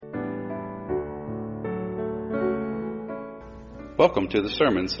Welcome to the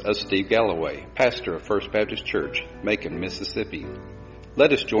sermons of Steve Galloway, pastor of First Baptist Church, Macon, Mississippi.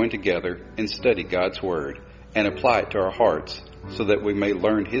 Let us join together and study God's Word and apply it to our hearts so that we may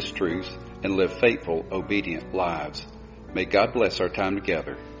learn His truths and live faithful, obedient lives. May God bless our time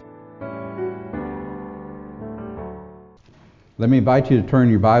together. Let me invite you to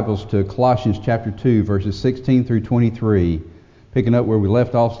turn your Bibles to Colossians chapter 2, verses 16 through 23, picking up where we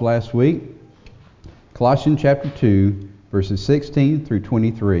left off last week. Colossians chapter 2, verses 16 through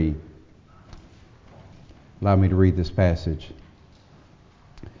 23. Allow me to read this passage.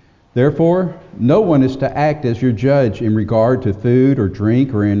 Therefore, no one is to act as your judge in regard to food or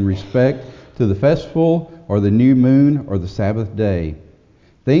drink or in respect to the festival or the new moon or the Sabbath day,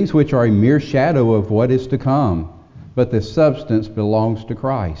 things which are a mere shadow of what is to come, but the substance belongs to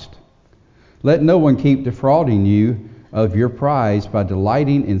Christ. Let no one keep defrauding you of your prize by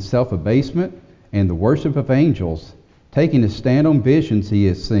delighting in self-abasement and the worship of angels, taking a stand on visions he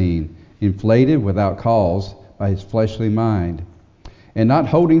has seen, inflated without cause by his fleshly mind, and not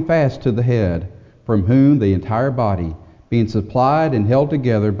holding fast to the head, from whom the entire body, being supplied and held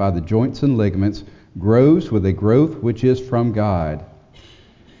together by the joints and ligaments, grows with a growth which is from God.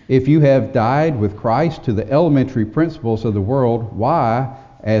 If you have died with Christ to the elementary principles of the world, why,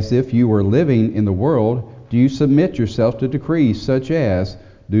 as if you were living in the world, do you submit yourself to decrees such as,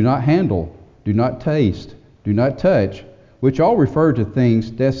 do not handle, do not taste, do not touch, which all refer to things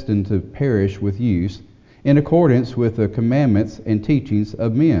destined to perish with use, in accordance with the commandments and teachings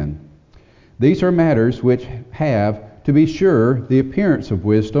of men? These are matters which have, to be sure, the appearance of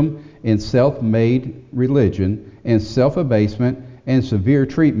wisdom in self-made religion and self-abasement and severe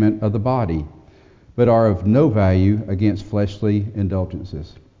treatment of the body, but are of no value against fleshly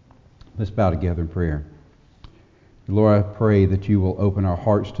indulgences. Let's bow together in prayer. Lord, I pray that you will open our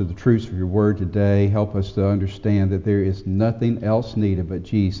hearts to the truths of your word today. Help us to understand that there is nothing else needed but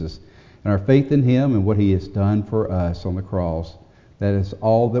Jesus and our faith in him and what he has done for us on the cross. That is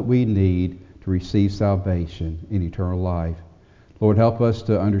all that we need to receive salvation in eternal life. Lord, help us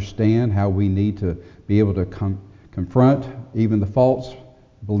to understand how we need to be able to confront even the false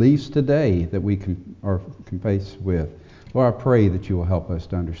beliefs today that we are faced with. Lord, I pray that you will help us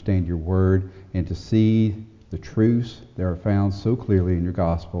to understand your word and to see the truths that are found so clearly in your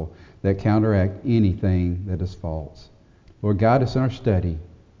gospel that counteract anything that is false. Lord, guide us in our study.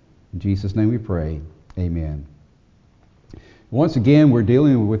 In Jesus' name we pray. Amen. Once again, we're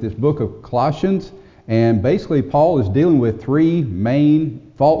dealing with this book of Colossians, and basically Paul is dealing with three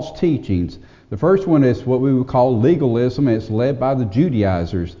main false teachings. The first one is what we would call legalism, and it's led by the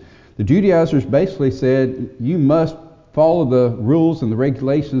Judaizers. The Judaizers basically said you must follow the rules and the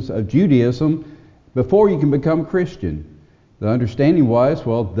regulations of Judaism before you can become a Christian. The understanding was,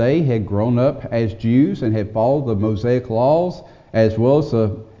 well, they had grown up as Jews and had followed the Mosaic laws, as well as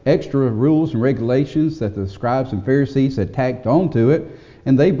the extra rules and regulations that the scribes and Pharisees had tacked onto it.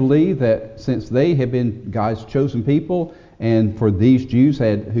 And they believed that since they had been God's chosen people, and for these Jews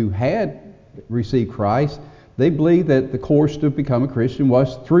who had received Christ, they believed that the course to become a Christian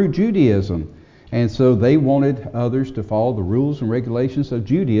was through Judaism. And so they wanted others to follow the rules and regulations of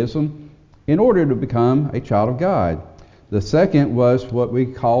Judaism in order to become a child of God. The second was what we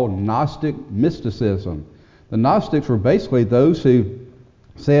call Gnostic mysticism. The Gnostics were basically those who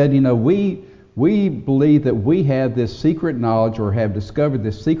said, we believe that we have this secret knowledge or have discovered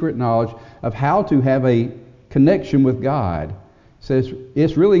this secret knowledge of how to have a connection with God. It says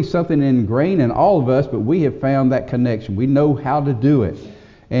it's really something ingrained in all of us, but we have found that connection. We know how to do it.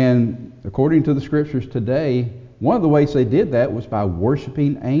 And according to the scriptures today, one of the ways they did that was by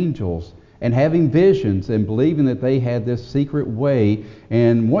worshiping angels and having visions and believing that they had this secret way.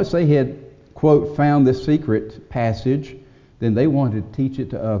 And once they had, quote, found this secret passage, then they wanted to teach it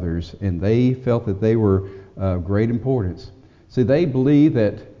to others, and they felt that they were of great importance. See, they believed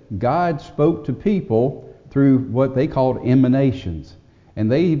that God spoke to people through what they called emanations.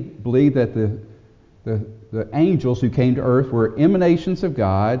 And they believed that the angels who came to earth were emanations of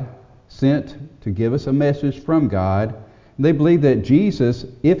God, sent to give us a message from God. They believed that Jesus,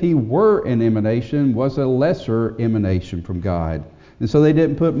 if he were an emanation, was a lesser emanation from God. And so they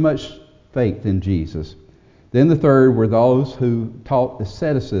didn't put much faith in Jesus. Then the third were those who taught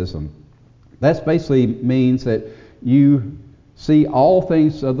asceticism. That basically means that you see all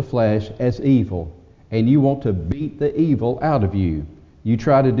things of the flesh as evil, and you want to beat the evil out of you. You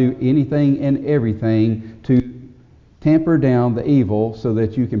try to do anything and everything to tamper down the evil so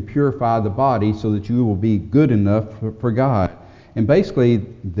that you can purify the body so that you will be good enough for God. And basically,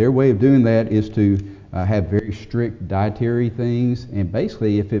 their way of doing that is to have very strict dietary things. And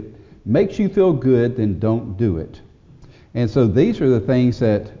basically, if it makes you feel good, then don't do it. And so these are the things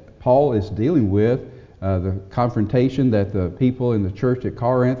that Paul is dealing with, the confrontation that the people in the church at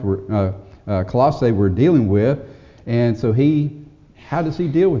Colossae were dealing with. And so how does he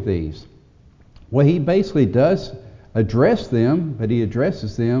deal with these? Well, he basically does address them, but he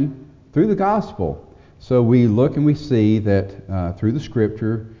addresses them through the gospel. So we look and we see that through the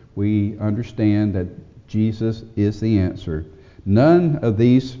scripture, we understand that Jesus is the answer. None of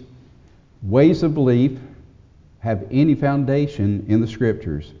these ways of belief have any foundation in the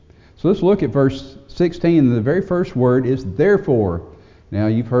scriptures. So let's look at verse 16. The very first word is therefore. Now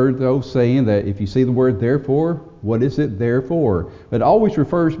you've heard the old saying that if you see the word therefore, what is it there for? It always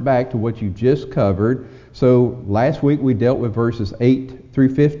refers back to what you just covered. So last week we dealt with verses 8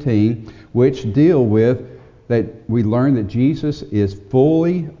 through 15, which deal with that we learn that Jesus is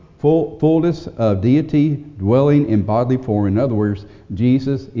fullness of deity dwelling in bodily form. In other words,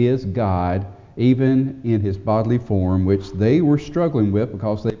 Jesus is God, even in his bodily form, which they were struggling with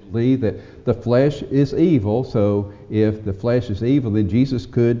because they believe that the flesh is evil. So if the flesh is evil, then Jesus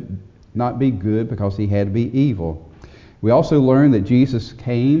could not be good because he had to be evil. We also learned that Jesus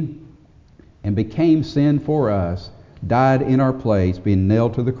came and became sin for us, died in our place, being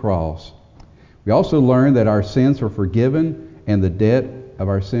nailed to the cross. We also learned that our sins are forgiven and the debt of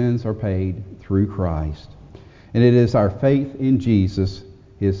our sins are paid through Christ. And it is our faith in Jesus,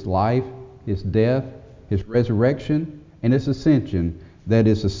 his life, his death, his resurrection, and his ascension that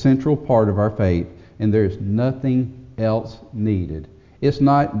is a central part of our faith, and there is nothing else needed. It's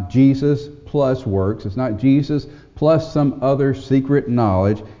not Jesus plus works. It's not Jesus plus some other secret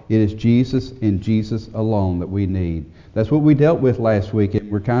knowledge. It is Jesus and Jesus alone that we need. That's what we dealt with last week,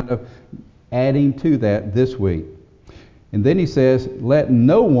 and we're kind of adding to that this week. And then he says, let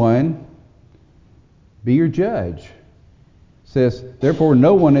no one be your judge. Says, therefore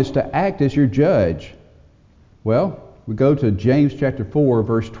no one is to act as your judge. Well, we go to James chapter 4,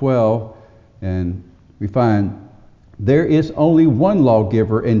 verse 12, and we find there is only one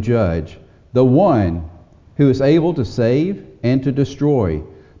lawgiver and judge, the one who is able to save and to destroy.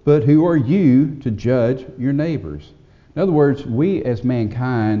 But who are you to judge your neighbors? In other words, we as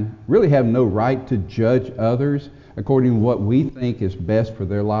mankind really have no right to judge others according to what we think is best for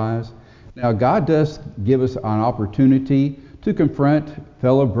their lives. Now, God does give us an opportunity to confront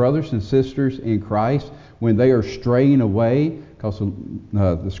fellow brothers and sisters in Christ when they are straying away, because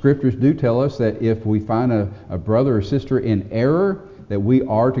the scriptures do tell us that if we find a brother or sister in error, that we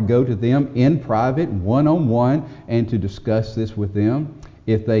are to go to them in private, one-on-one, and to discuss this with them.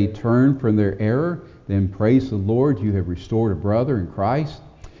 If they turn from their error, then praise the Lord, you have restored a brother in Christ.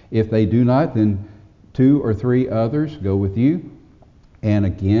 If they do not, then 2 or 3 others go with you, and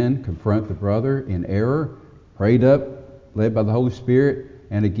again confront the brother in error, prayed up, led by the Holy Spirit,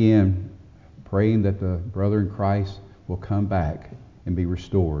 and again praying that the brother in Christ will come back and be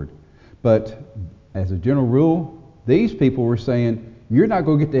restored. But as a general rule, these people were saying, you're not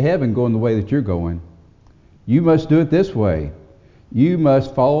going to get to heaven going the way that you're going. You must do it this way. You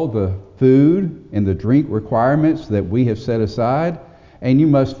must follow the food and the drink requirements that we have set aside, and you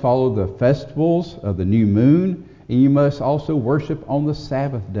must follow the festivals of the new moon, and you must also worship on the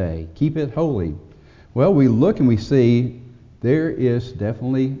Sabbath day. Keep it holy. Well, we look and we see there is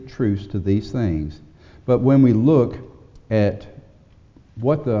definitely truth to these things. But when we look at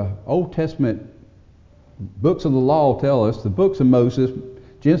what the Old Testament books of the law tell us, the books of Moses,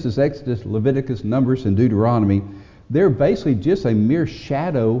 Genesis, Exodus, Leviticus, Numbers, and Deuteronomy, they're basically just a mere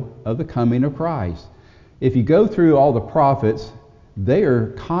shadow of the coming of Christ. If you go through all the prophets, they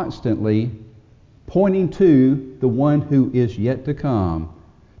are constantly pointing to the one who is yet to come,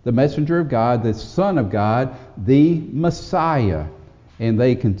 the messenger of God, the Son of God, the Messiah. And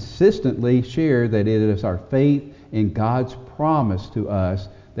they consistently share that it is our faith in God's promise to us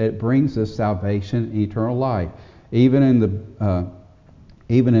that brings us salvation and eternal life. Even in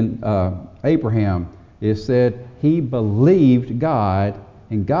Abraham, it said he believed God,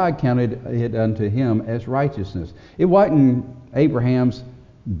 and God counted it unto him as righteousness. It wasn't Abraham's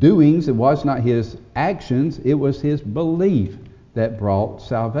doings, it was not his actions, it was his belief that brought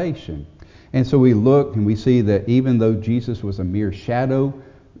salvation. And so we look and we see that even though Jesus was a mere shadow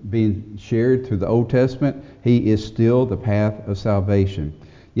being shared through the Old Testament, he is still the path of salvation.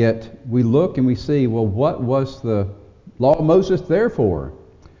 Yet we look and we see, well, what was the law of Moses there for?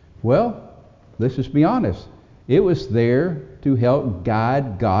 Well, let's just be honest. It was there to help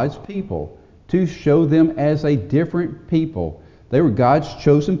guide God's people, to show them as a different people. They were God's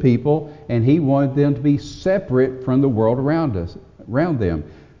chosen people, and he wanted them to be separate from the world around them.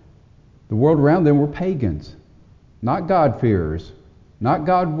 The world around them were pagans, not God-fearers, not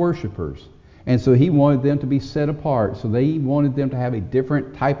God-worshippers. And so he wanted them to be set apart. So they wanted them to have a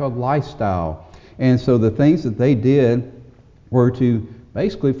different type of lifestyle. And so the things that they did were to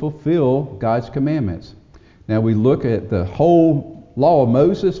basically fulfill God's commandments. Now we look at the whole law of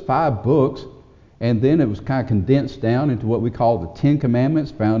Moses, 5 books, and then it was kind of condensed down into what we call the 10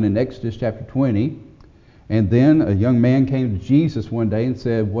 Commandments found in Exodus chapter 20. And then a young man came to Jesus one day and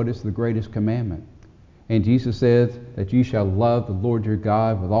said, "What is the greatest commandment?" And Jesus says that you shall love the Lord your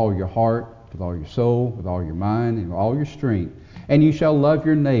God with all your heart, with all your soul, with all your mind, and with all your strength. And you shall love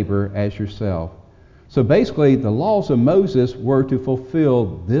your neighbor as yourself. So basically, the laws of Moses were to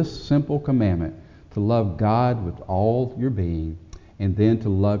fulfill this simple commandment, to love God with all your being, and then to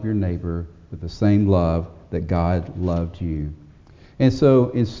love your neighbor with the same love that God loved you. And so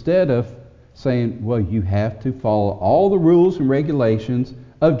instead of saying, well, you have to follow all the rules and regulations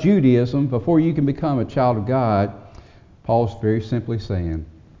of Judaism before you can become a child of God, Paul's very simply saying,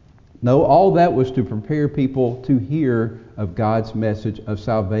 no, all that was to prepare people to hear of God's message of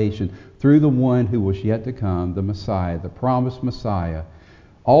salvation through the one who was yet to come, the Messiah, the promised Messiah.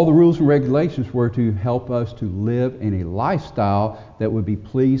 All the rules and regulations were to help us to live in a lifestyle that would be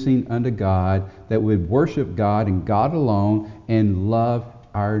pleasing unto God, that would worship God and God alone, and love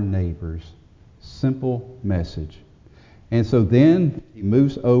our neighbors. Simple message. And so then he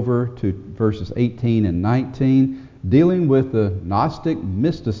moves over to verses 18 and 19, dealing with the Gnostic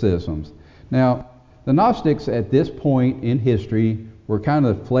mysticisms. Now, the Gnostics at this point in history were kind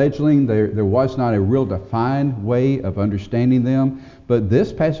of fledgling. There was not a real defined way of understanding them, but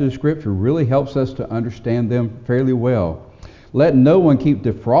this passage of Scripture really helps us to understand them fairly well. Let no one keep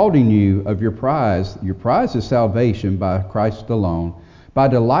defrauding you of your prize. Your prize is salvation by Christ alone, by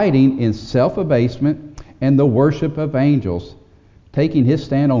delighting in self-abasement and the worship of angels, taking his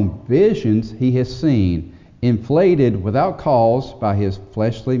stand on visions he has seen, inflated without cause by his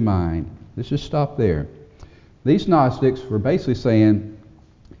fleshly mind. Let's just stop there. These Gnostics were basically saying,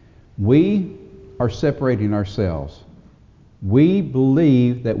 we are separating ourselves. We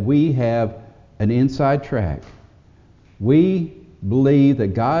believe that we have an inside track. We believe that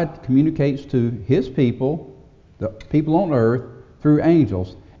God communicates to his people, the people on earth, through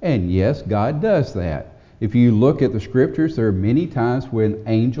angels. And yes, God does that. If you look at the Scriptures, there are many times when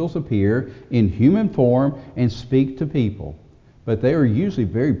angels appear in human form and speak to people. But they are usually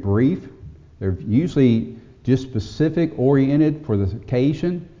very brief. They're usually just specific oriented for the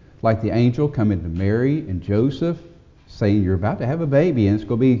occasion, like the angel coming to Mary and Joseph, saying you're about to have a baby and it's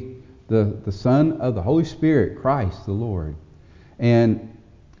going to be the Son of the Holy Spirit, Christ the Lord. And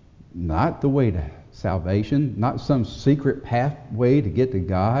not the way to salvation, not some secret pathway to get to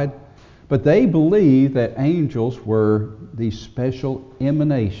God, but they believed that angels were these special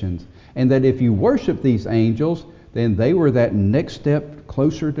emanations, and that if you worship these angels, then they were that next step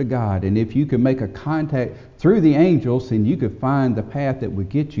closer to God. And if you could make a contact through the angels, then you could find the path that would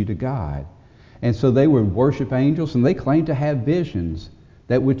get you to God. And so they would worship angels, and they claimed to have visions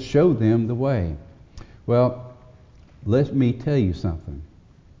that would show them the way. Well, let me tell you something.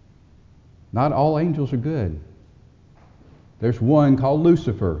 Not all angels are good. There's one called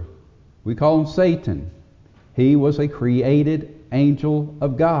Lucifer. We call him Satan. He was a created angel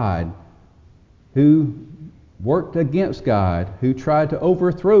of God who worked against God, who tried to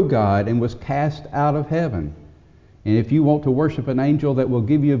overthrow God and was cast out of heaven. And if you want to worship an angel that will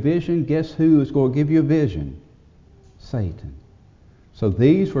give you a vision, guess who is going to give you a vision? Satan. So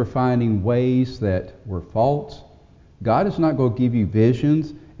these were finding ways that were false. God is not going to give you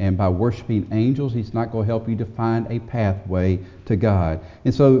visions, and by worshiping angels, he's not going to help you to find a pathway to God.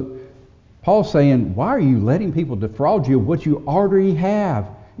 And so Paul's saying, why are you letting people defraud you of what you already have?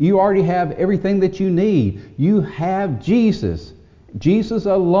 You already have everything that you need. You have Jesus. Jesus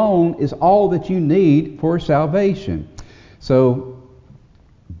alone is all that you need for salvation. So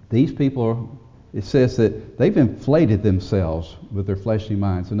these people, it says that they've inflated themselves with their fleshly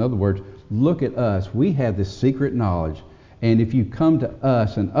minds. In other words, look at us. We have this secret knowledge. And if you come to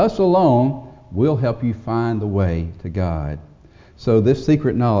us and us alone, we'll help you find the way to God. So this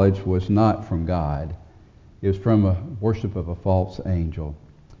secret knowledge was not from God. It was from a worship of a false angel.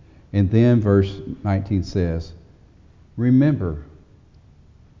 And then verse 19 says, remember,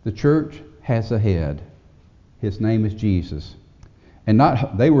 the church has a head. His name is Jesus. And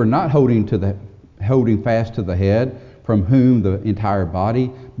they were not holding fast to the head, from whom the entire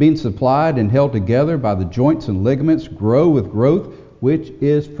body, being supplied and held together by the joints and ligaments, grow with growth which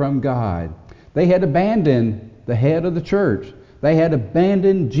is from God. They had abandoned the head of the church. They had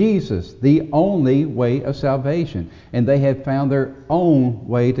abandoned Jesus, the only way of salvation, and they had found their own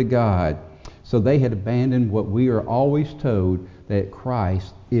way to God. So they had abandoned what we are always told, that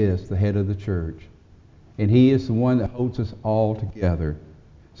Christ is the head of the church. And He is the one that holds us all together.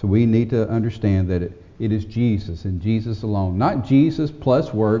 So we need to understand that it is Jesus and Jesus alone. Not Jesus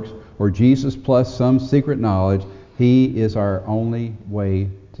plus works or Jesus plus some secret knowledge. He is our only way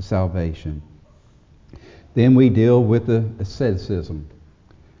to salvation. Then we deal with the asceticism.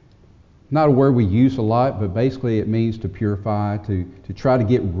 Not a word we use a lot, but basically it means to purify, to try to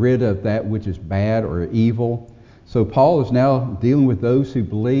get rid of that which is bad or evil. So Paul is now dealing with those who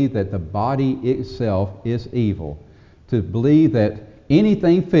believe that the body itself is evil. To believe that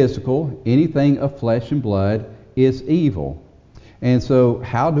anything physical, anything of flesh and blood is evil. And so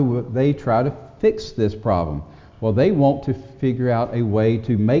how do they try to fix this problem? Well, they want to figure out a way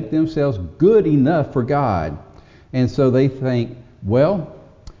to make themselves good enough for God. And so they think, well,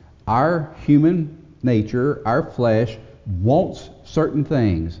 our human nature, our flesh, wants certain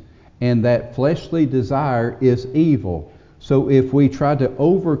things, and that fleshly desire is evil. So if we try to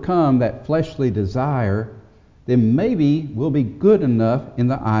overcome that fleshly desire, then maybe we'll be good enough in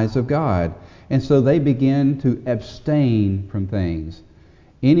the eyes of God. And so they begin to abstain from things.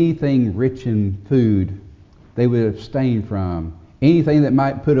 Anything rich in food, they would abstain from. Anything that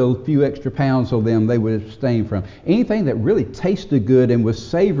might put a few extra pounds on them, they would abstain from. Anything that really tasted good and was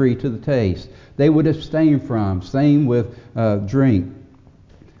savory to the taste, they would abstain from. Same with drink.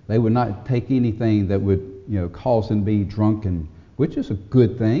 They would not take anything that would, cause them to be drunken, which is a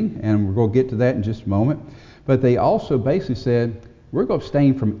good thing, and we're going to get to that in just a moment. But they also basically said, we're going to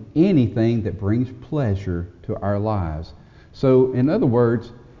abstain from anything that brings pleasure to our lives. So, in other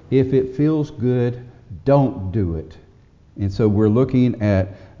words, if it feels good, don't do it. And so we're looking at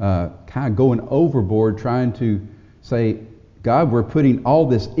kind of going overboard, trying to say, God, we're putting all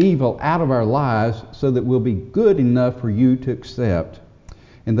this evil out of our lives so that we'll be good enough for you to accept.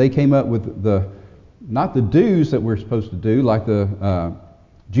 And they came up with not the do's that we're supposed to do, like the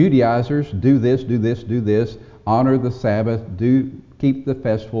Judaizers, do this, do this, do this, honor the Sabbath, keep the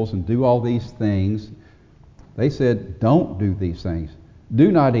festivals, and do all these things. They said, don't do these things. Do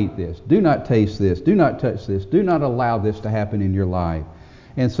not eat this. Do not taste this. Do not touch this. Do not allow this to happen in your life.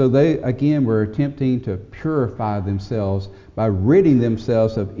 And so they, again, were attempting to purify themselves by ridding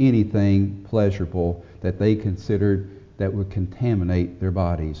themselves of anything pleasurable that they considered that would contaminate their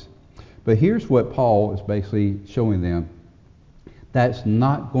bodies. But here's what Paul is basically showing them. That's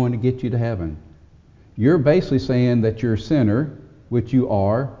not going to get you to heaven. You're basically saying that you're a sinner, which you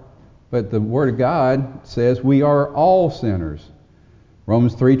are, but the Word of God says we are all sinners.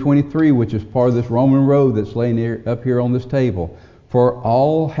 Romans 3:23, which is part of this Roman road that's laying up here on this table. For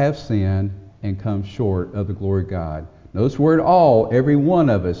all have sinned and come short of the glory of God. Notice the word all, every one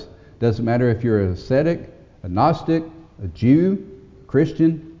of us. Doesn't matter if you're an ascetic, a Gnostic, a Jew,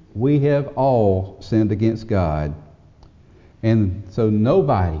 Christian, we have all sinned against God. And so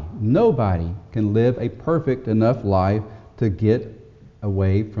nobody can live a perfect enough life to get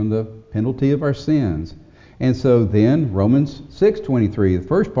away from the penalty of our sins. And so then Romans 6:23, the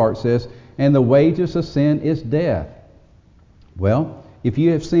first part says, and the wages of sin is death. Well, if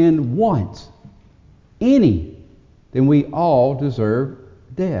you have sinned once, then we all deserve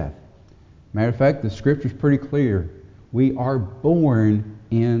death. Matter of fact, the scripture's pretty clear. We are born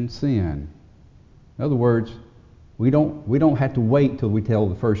in sin. In other words, we don't have to wait till we tell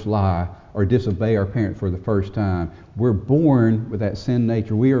the first lie or disobey our parent for the first time. We're born with that sin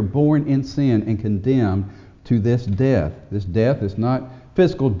nature. We are born in sin and condemned to this death. This death is not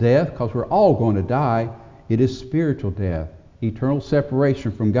physical death, because we're all going to die. It is spiritual death, eternal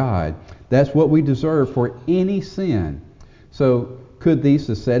separation from God. That's what we deserve for any sin. So could these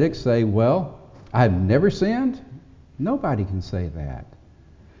ascetics say, well, I've never sinned? Nobody can say that.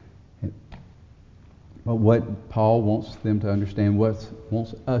 But what Paul wants them to understand,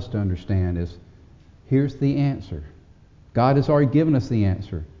 wants us to understand is, here's the answer. God has already given us the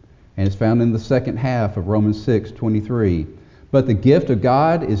answer. And it's found in the second half of Romans 6:23. But the gift of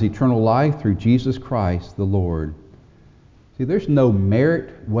God is eternal life through Jesus Christ the Lord. See, there's no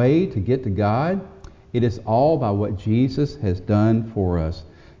merit way to get to God. It is all by what Jesus has done for us.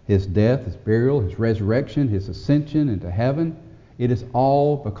 His death, His burial, His resurrection, His ascension into heaven. It is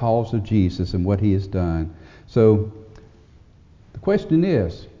all because of Jesus and what He has done. So the question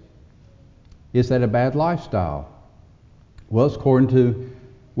is that a bad lifestyle? Well, it's according to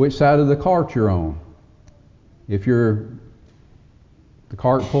which side of the cart you're on. If you're the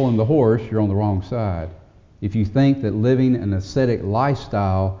cart pulling the horse, you're on the wrong side. If you think that living an ascetic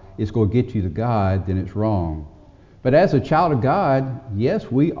lifestyle is going to get you to God, then it's wrong. But as a child of God,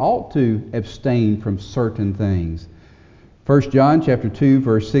 yes, we ought to abstain from certain things. 1 John chapter 2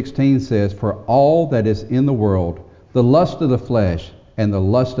 verse 16 says, "For all that is in the world, the lust of the flesh and the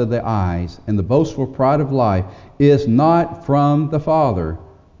lust of the eyes and the boastful pride of life is not from the Father,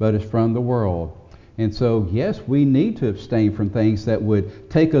 but is from the world." And so, yes, we need to abstain from things that would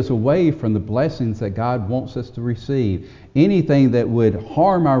take us away from the blessings that God wants us to receive. Anything that would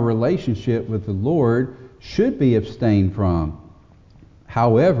harm our relationship with the Lord should be abstained from.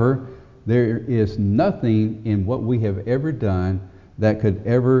 However, there is nothing in what we have ever done that could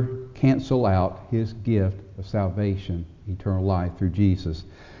ever cancel out His gift of salvation, eternal life through Jesus.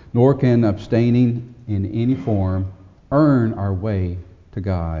 Nor can abstaining in any form earn our way to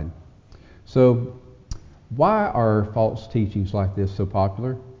God. So, why are false teachings like this so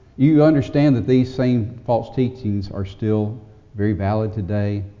popular? You understand that these same false teachings are still very valid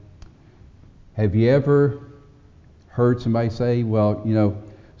today. Have you ever heard somebody say, well,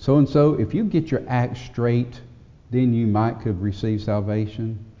 so-and-so, if you get your act straight, then you might could receive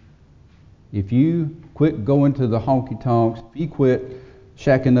salvation? If you quit going to the honky-tonks, if you quit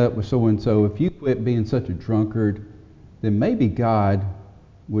shacking up with so-and-so, if you quit being such a drunkard, then maybe God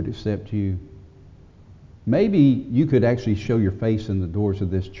would accept you. Maybe you could actually show your face in the doors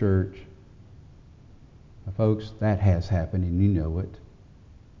of this church. Now, folks, that has happened and you know it.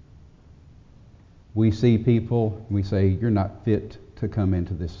 We see people, we say, you're not fit to come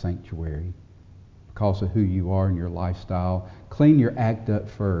into this sanctuary because of who you are and your lifestyle. Clean your act up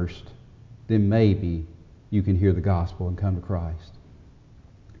first, then maybe you can hear the gospel and come to Christ.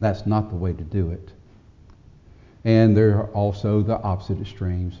 That's not the way to do it. And there are also the opposite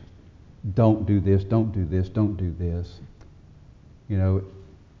extremes. Don't do this, don't do this, don't do this. You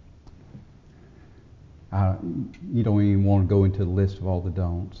don't even want to go into the list of all the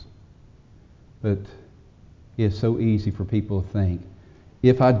don'ts. But it's so easy for people to think,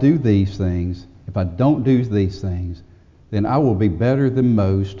 if I do these things, if I don't do these things, then I will be better than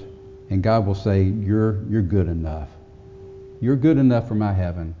most, and God will say, you're good enough. You're good enough for my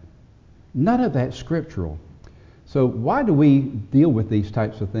heaven. None of that's scriptural. So why do we deal with these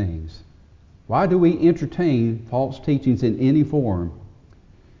types of things? Why do we entertain false teachings in any form?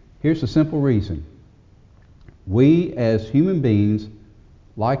 Here's the simple reason. We as human beings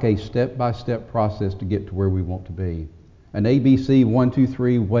like a step-by-step process to get to where we want to be. An ABC 1, 2,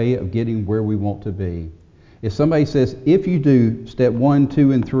 3 way of getting where we want to be. If somebody says, if you do step 1,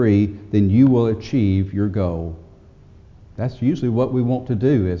 2, and 3, then you will achieve your goal. That's usually what we want to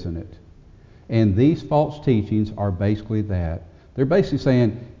do, isn't it? And these false teachings are basically that. They're basically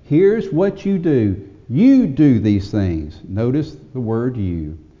saying, here's what you do. You do these things. Notice the word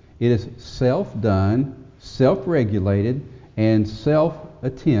you. It is self-done, self-regulated, and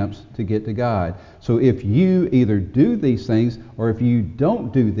self-attempts to get to God. So if you either do these things, or if you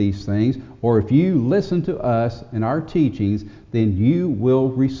don't do these things, or if you listen to us and our teachings, then you will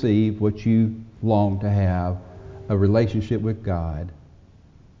receive what you long to have, a relationship with God.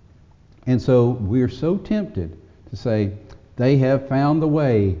 And so we're so tempted to say, they have found the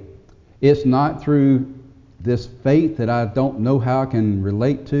way. It's not through this faith that I don't know how I can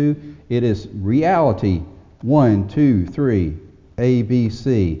relate to. It is reality. 1, 2, 3, A, B,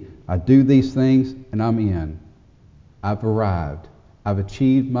 C. I do these things and I'm in. I've arrived. I've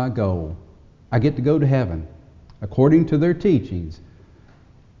achieved my goal. I get to go to heaven according to their teachings.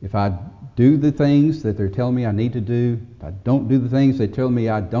 If I do the things that they're telling me I need to do, if I don't do the things they tell me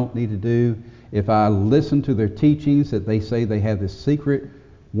I don't need to do, if I listen to their teachings that they say they have this secret,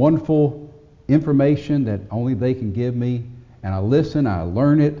 wonderful information that only they can give me, and I listen, I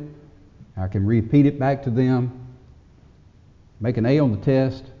learn it, I can repeat it back to them, make an A on the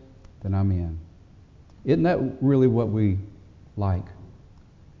test, then I'm in. Isn't that really what we like?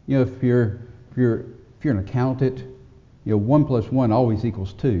 If you're an accountant, 1 plus 1 always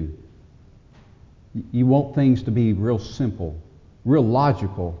equals 2. You want things to be real simple, real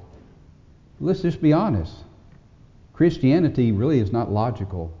logical. Let's just be honest. Christianity really is not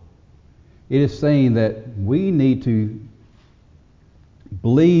logical. It is saying that we need to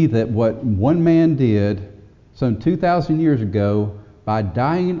believe that what one man did some 2,000 years ago by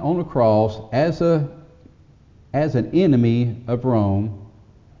dying on a cross as an enemy of Rome,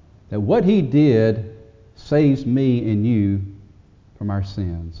 that what he did saves me and you from our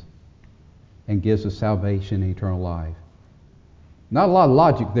sins and gives us salvation and eternal life. Not a lot of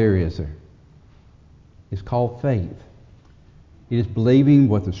logic there, is there? It's called faith. It is believing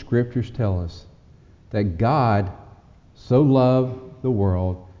what the Scriptures tell us, that God so loved the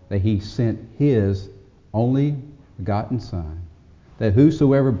world that He sent His only begotten Son, that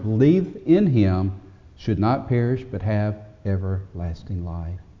whosoever believed in Him should not perish but have everlasting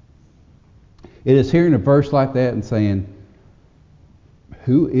life. It is hearing a verse like that and saying,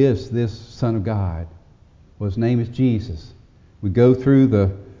 who is this Son of God? Well, his name is Jesus. We go through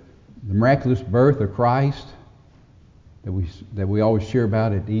the miraculous birth of Christ that we always share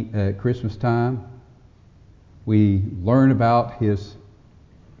about at Christmas time. We learn about his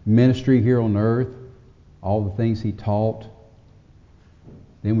ministry here on earth, all the things he taught.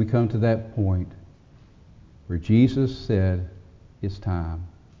 Then we come to that point where Jesus said, it's time.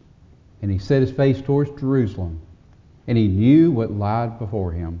 And he set his face towards Jerusalem, and he knew what lied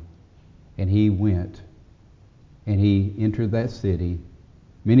before him, and he went, and he entered that city.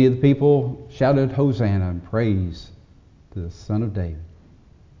 Many of the people shouted Hosanna and praise to the Son of David.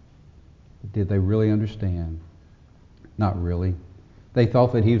 But did they really understand? Not really. They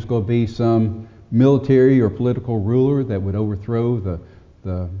thought that he was going to be some military or political ruler that would overthrow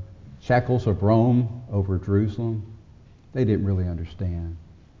the shackles of Rome over Jerusalem. They didn't really understand.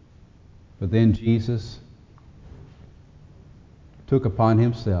 But then Jesus took upon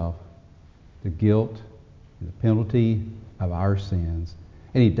himself the guilt and the penalty of our sins.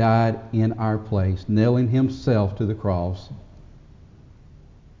 And he died in our place, nailing himself to the cross.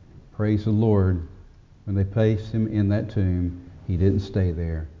 Praise the Lord. When they placed him in that tomb, he didn't stay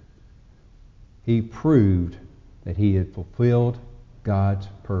there. He proved that he had fulfilled God's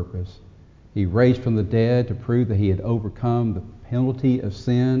purpose. He raised from the dead to prove that he had overcome the penalty of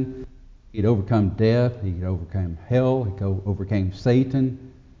sin. He had overcome death. He had overcome hell. He overcame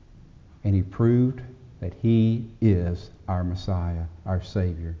Satan. And he proved that he is our Messiah, our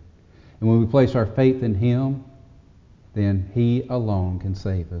Savior. And when we place our faith in him, then he alone can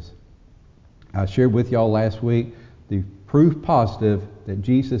save us. I shared with y'all last week the proof positive that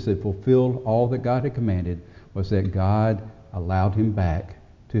Jesus had fulfilled all that God had commanded was that God allowed him back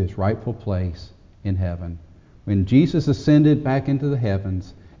to his rightful place in heaven. When Jesus ascended back into the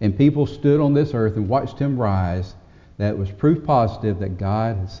heavens and people stood on this earth and watched him rise, that was proof positive that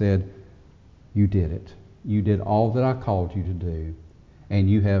God had said, you did it. You did all that I called you to do. And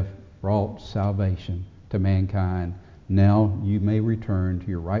you have brought salvation to mankind. Now you may return to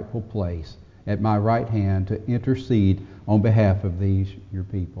your rightful place at my right hand to intercede on behalf of these, your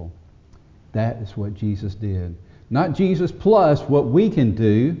people. That is what Jesus did. Not Jesus plus what we can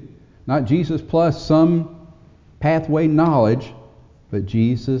do. Not Jesus plus some pathway knowledge. But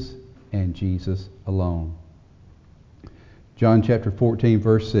Jesus and Jesus alone. John chapter 14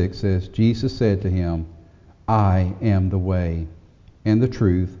 verse 6 says, Jesus said to him, I am the way and the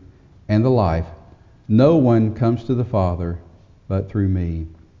truth and the life. No one comes to the Father but through me.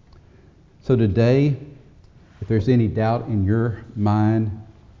 So today, if there's any doubt in your mind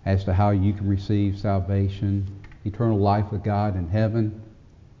as to how you can receive salvation, eternal life with God in heaven,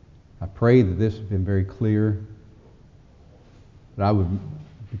 I pray that this has been very clear. But I would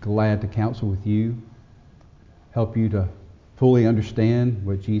be glad to counsel with you, help you to fully understand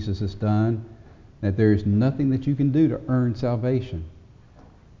what Jesus has done, that there is nothing that you can do to earn salvation.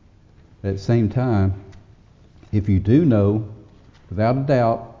 At the same time, if you do know, without a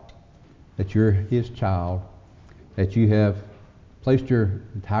doubt, that you're his child, that you have placed your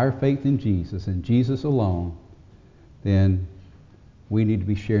entire faith in Jesus and Jesus alone, then we need to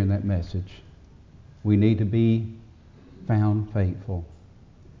be sharing that message. We need to be found faithful.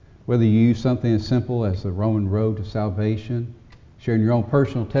 Whether you use something as simple as the Roman road to salvation, sharing your own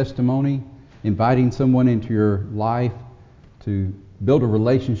personal testimony, inviting someone into your life to build a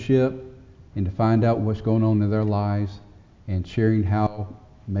relationship and to find out what's going on in their lives, and sharing how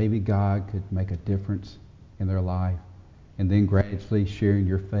maybe God could make a difference in their life, and then gradually sharing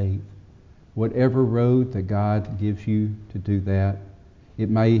your faith. Whatever road that God gives you to do that, it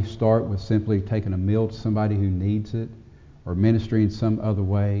may start with simply taking a meal to somebody who needs it, or ministry in some other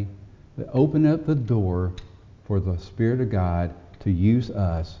way, but open up the door for the Spirit of God to use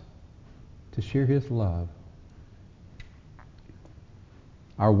us to share his love.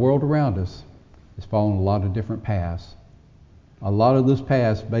 Our world around us is following a lot of different paths. A lot of those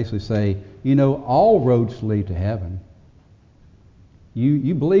paths basically say, all roads lead to heaven.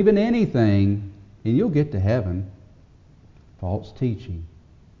 You believe in anything and you'll get to heaven. False teaching.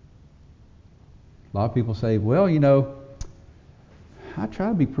 A lot of people say, well, I try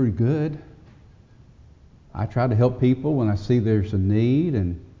to be pretty good. I try to help people when I see there's a need,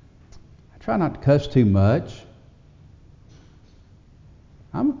 and I try not to cuss too much.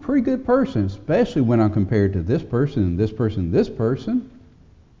 I'm a pretty good person, especially when I'm compared to this person and this person and this person.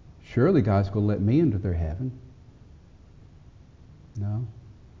 Surely God's going to let me into their heaven. No.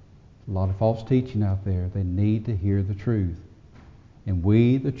 A lot of false teaching out there. They need to hear the truth. And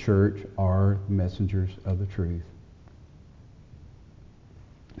we, the church, are messengers of the truth.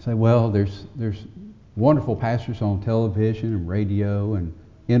 You say, well, there's wonderful pastors on television and radio and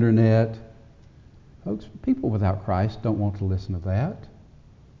internet. Folks, people without Christ don't want to listen to that.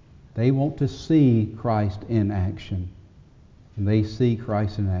 They want to see Christ in action. And they see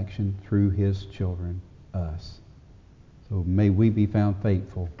Christ in action through His children, us. So may we be found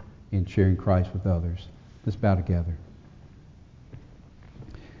faithful in sharing Christ with others. Let's bow together.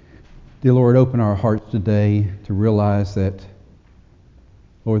 Dear Lord, open our hearts today to realize that,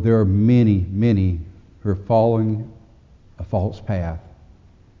 Lord, there are many, many who are following a false path,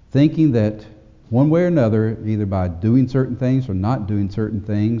 thinking that one way or another, either by doing certain things or not doing certain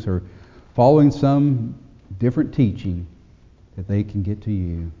things, or following some different teaching, that they can get to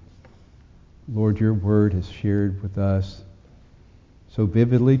you. Lord, your word has shared with us so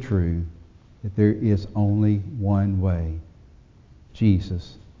vividly true that there is only one way.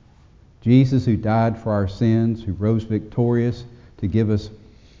 Jesus. Jesus, who died for our sins, who rose victorious to give us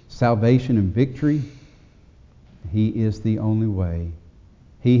salvation and victory. He is the only way.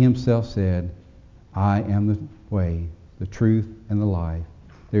 He himself said, I am the way, the truth, and the life.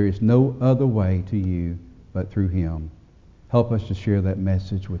 There is no other way to you but through him. Help us to share that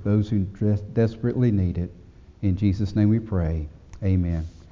message with those who desperately need it. In Jesus' name we pray. Amen.